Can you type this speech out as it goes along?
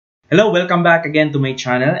Hello, welcome back again to my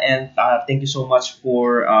channel, and thank you so much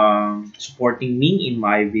for supporting me in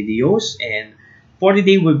my videos. And for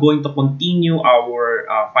today, we're going to continue our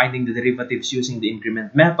finding the derivatives using the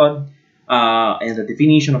increment method and the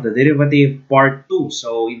definition of the derivative part 2.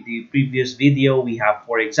 So in the previous video, we have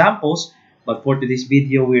 4 examples, but for today's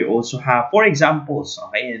video, we also have 4 examples.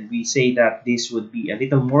 Okay, and we say that this would be a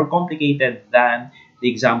little more complicated than the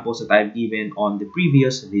examples that I've given on the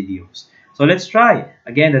previous videos. So let's try.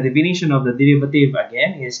 Again, the definition of the derivative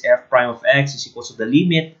again is f prime of x is equal to the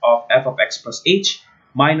limit of f of x plus h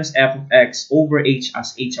minus f of x over h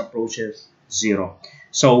as h approaches 0.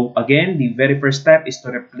 So again, the very first step is to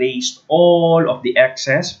replace all of the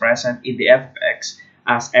x's present in the f of x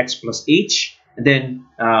as x plus h, and then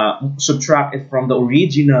subtract it from the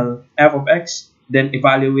original f of x, then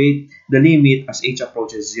evaluate the limit as h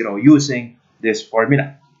approaches 0 using this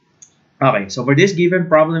formula. Okay, so for this given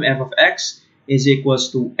problem, f of x is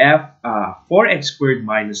equals to 4x squared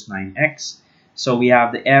minus 9x. So we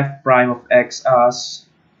have the f prime of x as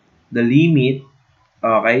the limit,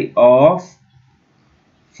 okay, of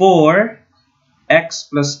 4x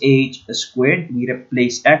plus h squared. We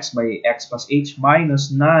replace x by x plus h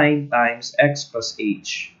minus 9 times x plus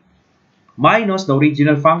h minus the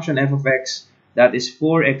original function f of x, that is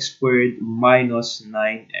 4x squared minus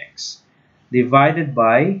 9x. divided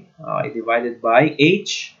by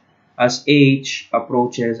h as h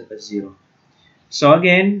approaches 0. So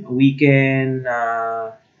again, we can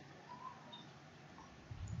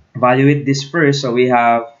evaluate this first. So we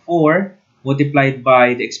have 4 multiplied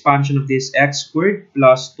by the expansion of this x squared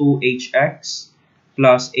plus 2hx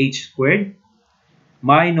plus h squared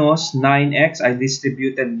minus 9x. I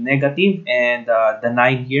distributed negative and the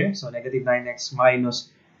 9 here, so negative 9x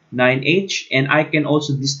minus 9h, and I can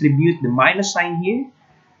also distribute the minus sign here,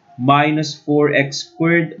 minus 4x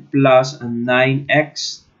squared plus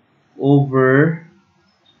 9x over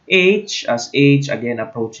h as h again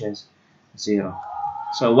approaches 0.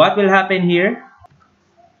 So what will happen here?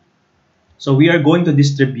 So we are going to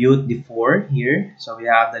distribute the 4 here. So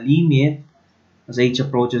we have the limit as h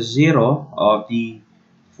approaches 0 of the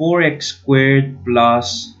 4x squared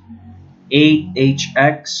plus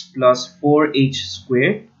 8hx plus 4h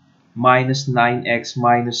squared minus 9x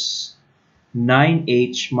minus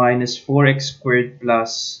 9h minus 4x squared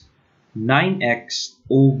plus 9x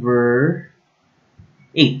over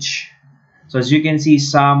h. So as you can see,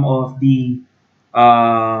 some of the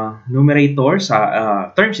numerators,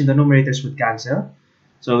 terms in the numerators would cancel.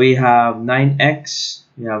 So we have 9x,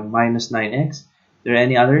 we have minus 9x. Are there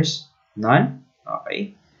any others? None?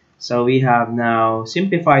 Okay. So we have now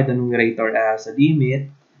simplified the numerator as a limit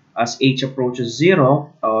as h approaches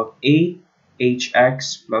 0 of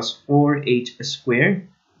 8hx plus 4h squared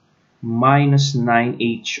minus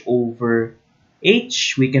 9h over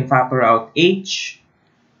h. We can factor out h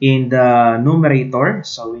in the numerator.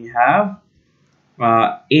 So we have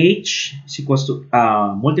h is equals to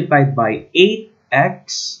multiplied by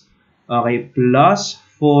 8x, okay, plus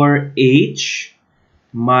 4h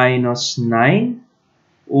minus 9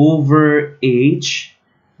 over h.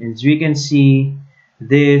 And as we can see,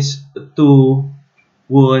 this 2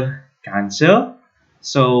 would cancel.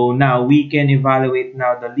 So now we can evaluate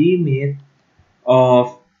now the limit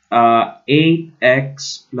of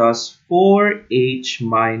 8x plus 4h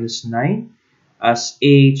minus 9 as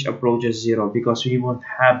h approaches 0, because we won't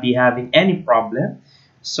be having any problem.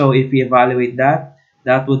 So if we evaluate that,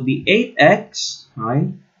 that would be 8x, right,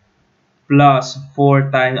 plus 4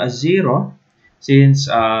 times 0. Since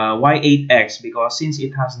why 8x? Because since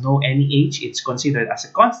it has no any h, it's considered as a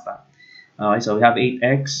constant. So we have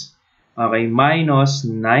 8x, okay, minus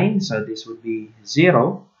 9. So this would be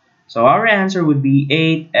 0. So our answer would be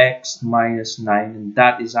 8x minus 9, and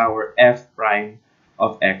that is our f prime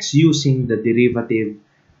of x using the derivative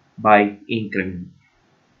by increment.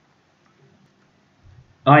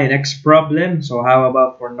 Alright, next problem. So how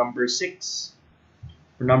about for number 6?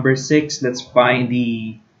 For number 6, let's find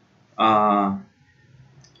the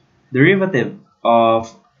derivative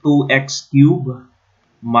of 2x cubed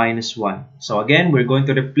minus 1. So again, we're going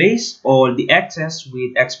to replace all the x's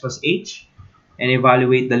with x plus h and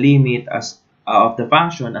evaluate the limit as of the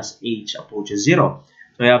function as h approaches 0.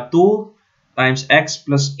 So we have 2 times x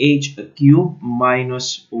plus h cubed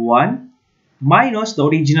minus 1 minus the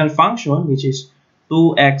original function, which is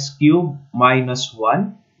 2x cubed minus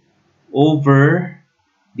 1 over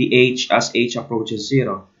the h as h approaches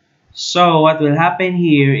 0. So what will happen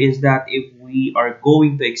here is that if we are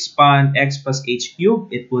going to expand x plus h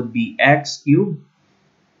cubed, it would be x cubed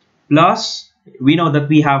plus, we know that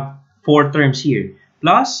we have 4 terms here,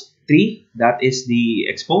 plus 3, that is the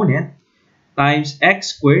exponent, times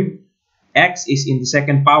x squared. X is in the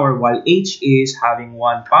second power while h is having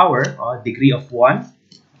one power, degree of 1,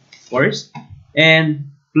 of course.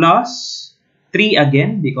 And plus 3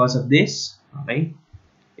 again because of this. Okay.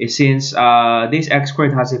 Since this x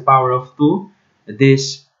squared has a power of 2,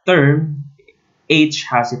 this term h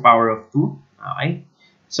has a power of 2. Okay.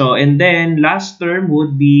 So, and then last term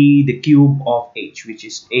would be the cube of h, which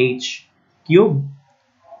is h cube.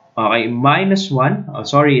 Okay, minus 1. Oh,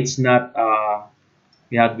 sorry, it's not,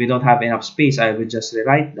 we don't have enough space. I will just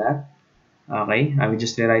rewrite that. Okay, I will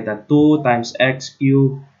just rewrite that 2 times x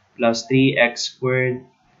cubed plus 3x squared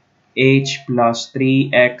h plus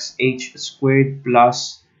 3x h squared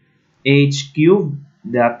plus h cubed.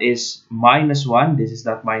 That is minus 1. This is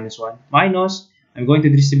that minus 1. Minus, I'm going to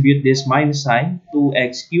distribute this minus sign,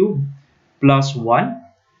 2x cubed plus 1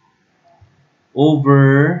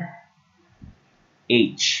 over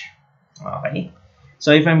h. Okay.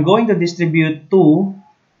 So if I'm going to distribute 2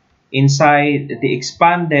 inside the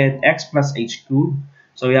expanded x plus h cubed,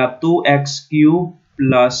 so we have 2x cubed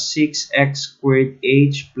plus 6x squared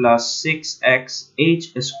h plus 6x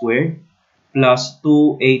h squared plus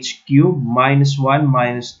 2h cubed minus 1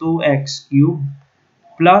 minus 2x cubed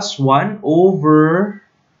plus 1 over,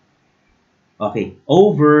 okay,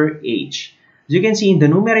 over h. As you can see in the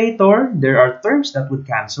numerator, there are terms that would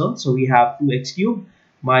cancel. So we have 2x cubed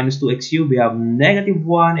minus 2x cubed. We have negative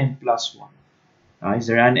 1 and plus 1. Is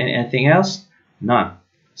there anything else? None.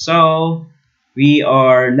 So we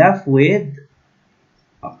are left with,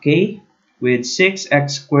 okay, with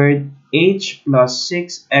 6x squared h plus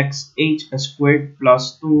 6x h squared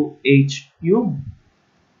plus 2h cubed,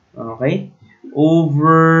 okay,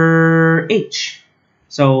 over h.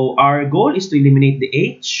 So our goal is to eliminate the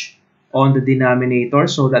h on the denominator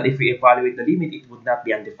so that if we evaluate the limit, it would not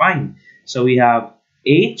be undefined. So we have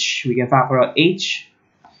h, we can factor out h.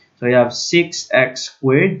 So we have 6x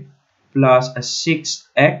squared plus a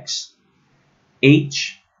 6x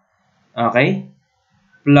h, okay,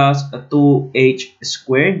 plus a 2h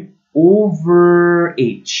squared over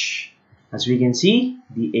h. As we can see,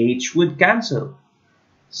 the h would cancel.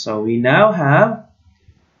 So we can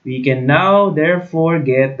now therefore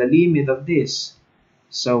get the limit of this.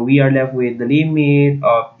 So we are left with the limit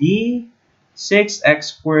of the 6x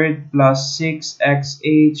squared plus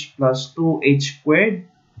 6xh plus 2h squared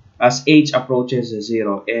as h approaches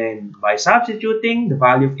 0. And by substituting the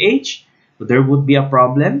value of h, there would be a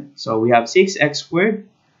problem. So we have 6x squared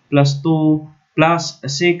plus 2 plus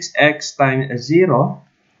 6x times 0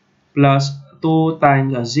 plus 2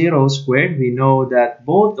 times 0 squared. We know that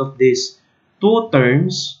both of these two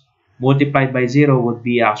terms multiplied by 0 would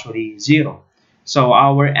be actually 0. So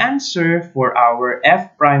our answer for our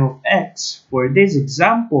f prime of x for this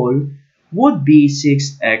example would be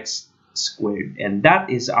 6x squared. And that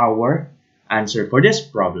is our answer for this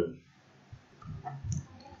problem.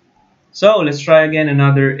 So let's try again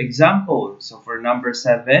another example. So for number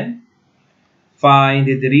 7, find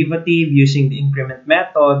the derivative using the increment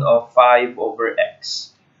method of 5 over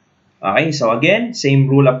x. Okay, so again, same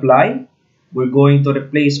rule apply. We're going to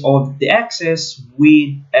replace all the x's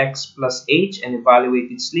with x plus h and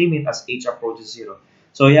evaluate its limit as h approaches 0.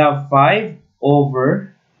 So you have 5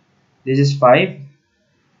 over, this is 5.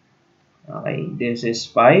 Okay, this is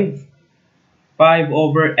 5. 5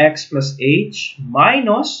 over x plus h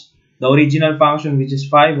minus the original function, which is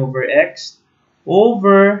 5 over x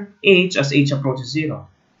over h as h approaches 0.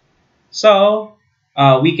 So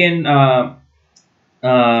we can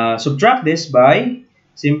subtract this by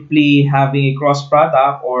simply having a cross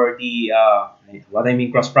product, or the what I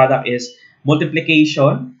mean cross product is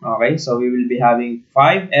multiplication. Okay, so we will be having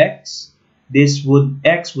 5x.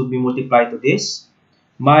 X would be multiplied to this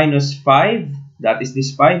minus 5. That is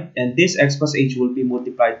this 5, and this x plus h will be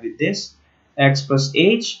multiplied with this x plus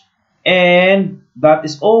h, and that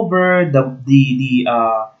is over the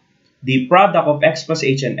product of x plus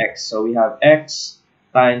h and x. So we have x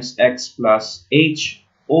times x plus h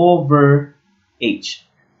over h.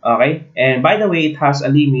 Okay, and by the way, it has a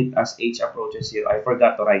limit as h approaches 0. I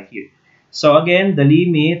forgot to write here. So again, the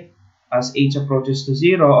limit as h approaches to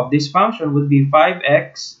 0 of this function would be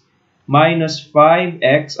 5x minus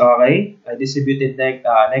 5x. Okay, I distributed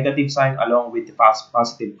negative sign along with the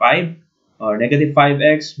positive 5, or negative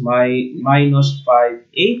 5x minus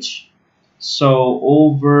 5h. So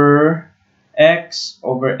over x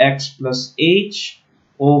plus h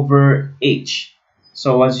over h.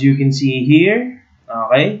 So as you can see here,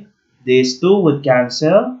 okay, these two would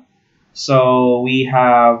cancel. So we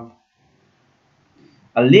have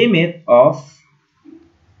a limit of,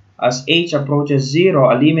 as h approaches 0,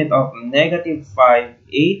 a limit of negative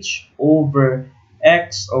 5h over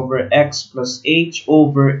x over x plus h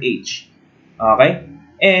over h. Okay?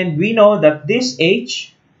 And we know that this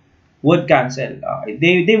h would cancel. Okay?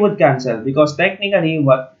 They would cancel because technically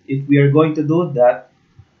what if we are going to do that,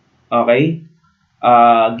 okay,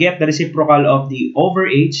 get the reciprocal of the over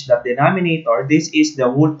h, that denominator, this is the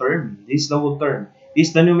whole term. This is the whole term. This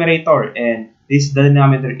is the numerator and this is the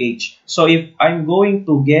denominator h. So if I'm going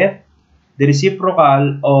to get the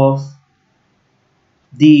reciprocal of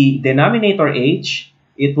the denominator h,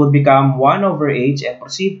 it would become 1 over h and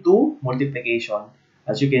proceed to multiplication.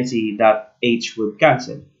 As you can see, that h would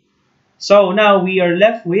cancel. So now we are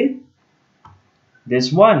left with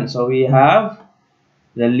this one. So we have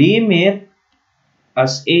the limit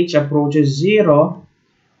as h approaches 0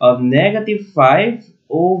 of negative 5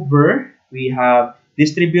 over, we have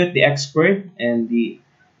distribute the x squared and the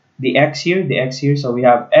x here, so we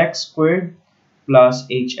have x squared plus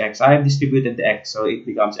hx. I have distributed the x, so it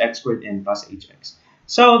becomes x squared and plus hx.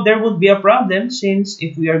 So there would be a problem since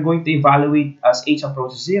if we are going to evaluate as h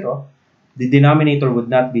approaches 0, the denominator would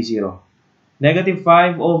not be 0. Negative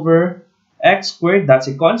 5 over x squared, that's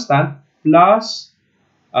a constant, plus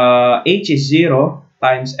h is 0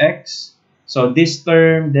 times x. So this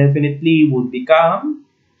term definitely would become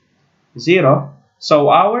 0. So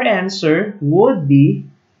our answer would be,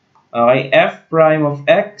 okay, f prime of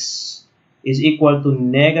x is equal to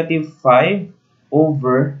negative 5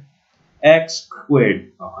 over x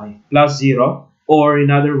squared, okay, plus 0, or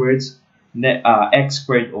in other words, x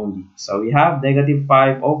squared only. So we have negative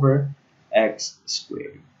 5 over x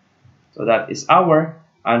squared. So that is our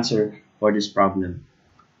answer for this problem.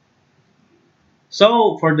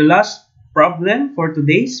 So for the last problem for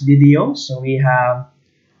today's video, so we have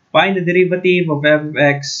find the derivative of f of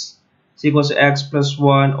x is equal to x plus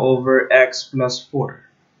 1 over x plus 4.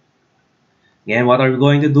 Again, what are we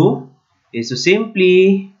going to do is to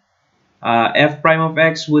simply f prime of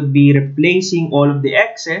x would be replacing all of the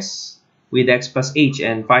x's with x plus h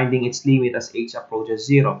and finding its limit as h approaches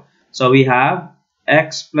 0. So we have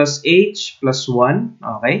x plus h plus 1,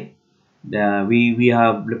 okay? We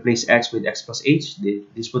have replaced x with x plus h.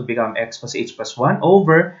 This would become x plus h plus 1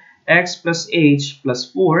 over x plus h plus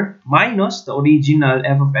 4 minus the original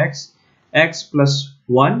f of x, x plus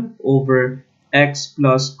 1 over x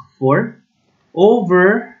plus 4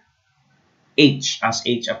 over h as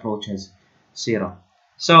h approaches 0.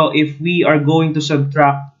 So if we are going to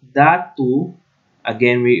subtract that 2,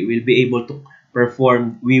 again we will be able to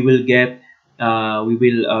perform, we will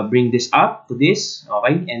bring this up to this,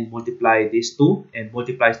 okay, and multiply this 2 and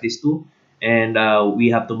multiplies this 2, and we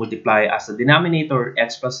have to multiply as the denominator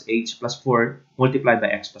x plus h plus 4 multiplied by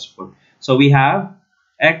x plus 4. So we have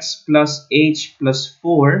x plus h plus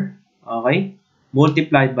 4, okay,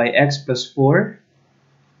 multiplied by x plus 4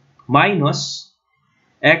 minus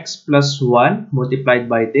x plus 1 multiplied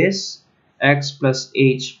by this x plus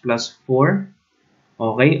h plus 4,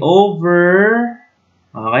 okay, over,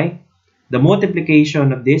 okay, the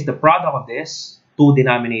multiplication of this, the product of this, two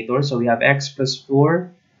denominators. So we have x plus 4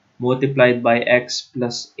 multiplied by x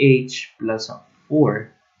plus h plus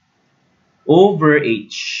 4 over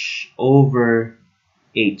h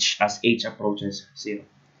as h approaches 0.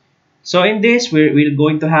 So in this, we're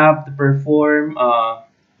going to have to perform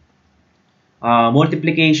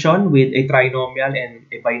multiplication with a trinomial and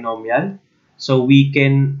a binomial. So we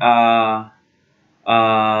can,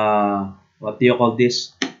 what do you call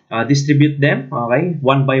this? Distribute them, okay,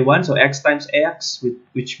 one by one. So x times x,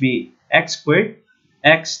 which be x squared.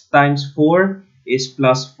 X times 4 is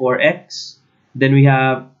plus 4x. Then we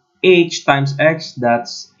have h times x,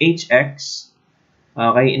 that's hx.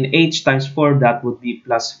 Okay, and h times 4, that would be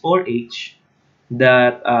plus 4h.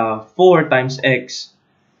 That 4 times x,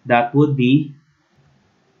 that would be,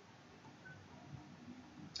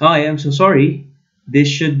 oh, I am so sorry. This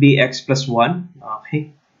should be x plus 1.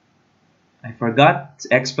 Okay, I forgot, it's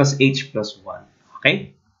x plus h plus 1.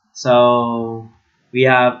 Okay, so we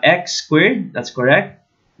have x squared, that's correct.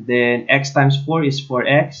 Then x times 4 is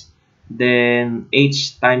 4x. Then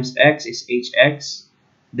h times x is hx.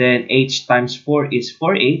 Then h times 4 is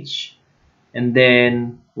 4h. And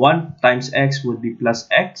then 1 times x would be plus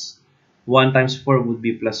x. 1 times 4 would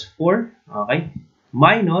be plus 4. Okay,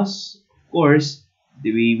 minus, of course,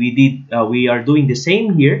 we are doing the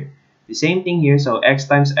same here. The same thing here. So x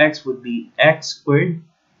times x would be x squared.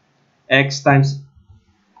 X times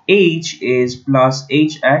h is plus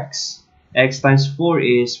hx. X times 4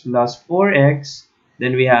 is plus 4x.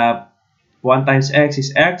 Then we have 1 times x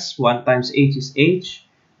is x. 1 times h is h.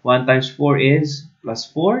 1 times 4 is plus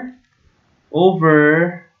 4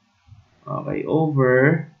 over, okay,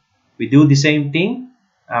 over, we do the same thing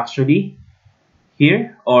actually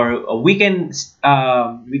here, or we can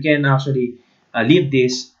actually leave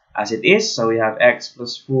this as it is. So we have x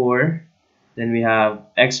plus 4, then we have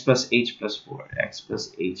x plus h plus 4, x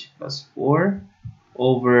plus h plus 4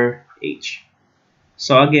 over h.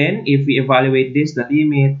 So again, if we evaluate this, the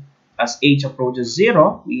limit as h approaches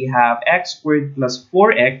 0, we have x squared plus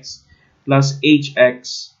 4x plus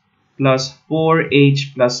hx plus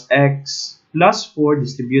 4h plus x plus 4,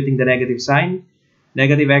 distributing the negative sign.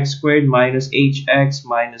 Negative x squared minus hx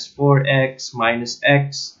minus 4x minus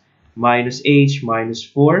x minus h minus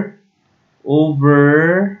 4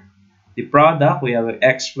 over the product. We have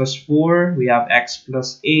x plus 4, we have x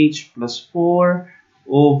plus h plus 4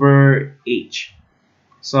 over h.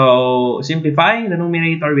 So simplifying the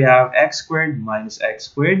numerator, we have x squared minus x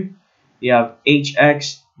squared. We have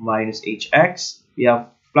hx minus hx. We have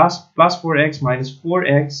plus 4x minus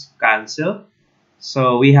 4x, cancel.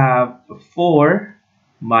 So we have 4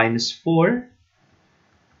 minus 4,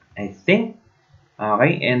 I think.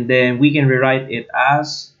 Okay, and then we can rewrite it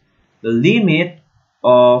as the limit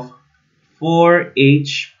of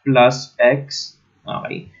 4h plus x.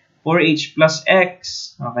 Okay, 4h plus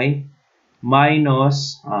x. Okay,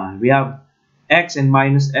 minus, we have x and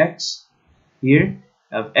minus x here.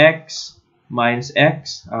 We have x minus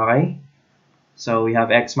x. Okay, so we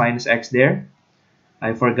have x minus x there.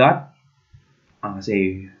 I forgot.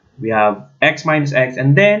 Say we have x minus x,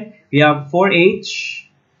 and then we have 4h.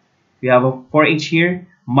 We have a 4h here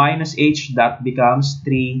minus h, that becomes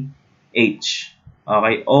 3h.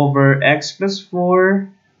 Okay, over x plus 4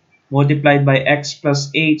 multiplied by x plus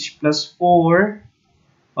h plus 4.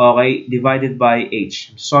 Okay, divided by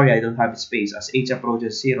h. Sorry, I don't have space as h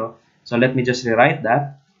approaches 0. So let me just rewrite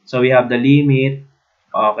that. So we have the limit,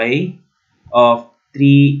 okay, of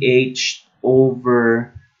 3h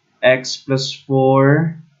over x plus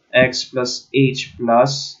 4, x plus h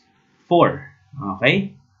plus 4.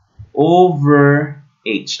 Okay, over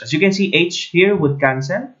h. As you can see, h here would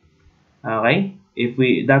cancel. Okay, if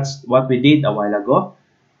we, that's what we did a while ago.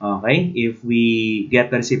 Okay, if we get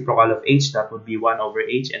the reciprocal of h, that would be 1 over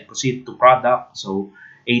h, and proceed to product, so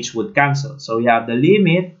h would cancel. So we have the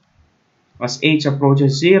limit as h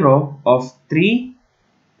approaches 0 of 3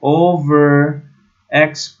 over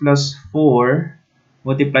x plus 4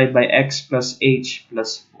 multiplied by x plus h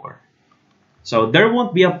plus 4. So there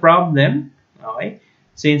won't be a problem, okay,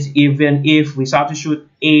 since even if we substitute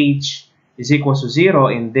h is equal to 0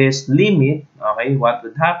 in this limit, okay, what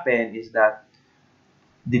would happen is that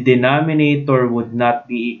the denominator would not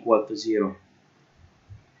be equal to 0.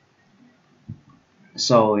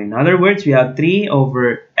 So in other words, we have 3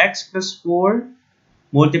 over x plus 4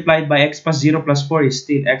 multiplied by x plus 0 plus 4 is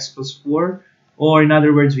still x plus 4. Or in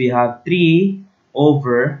other words, we have 3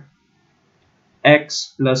 over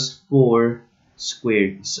x plus 4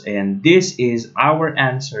 squared. And this is our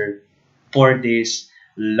answer for this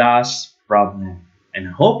last problem. And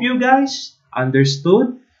I hope you guys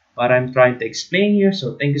understood what I'm trying to explain here.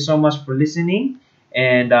 So thank you so much for listening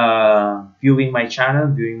and viewing my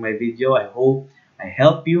channel, viewing my video. I hope I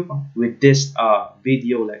help you with this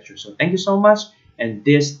video lecture. So thank you so much. And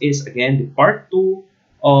this is again the part 2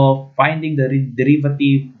 of finding the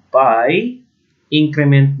derivative by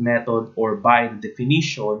increment method, or by the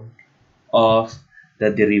definition of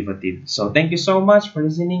the derivative. So thank you so much for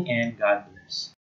listening, and God bless.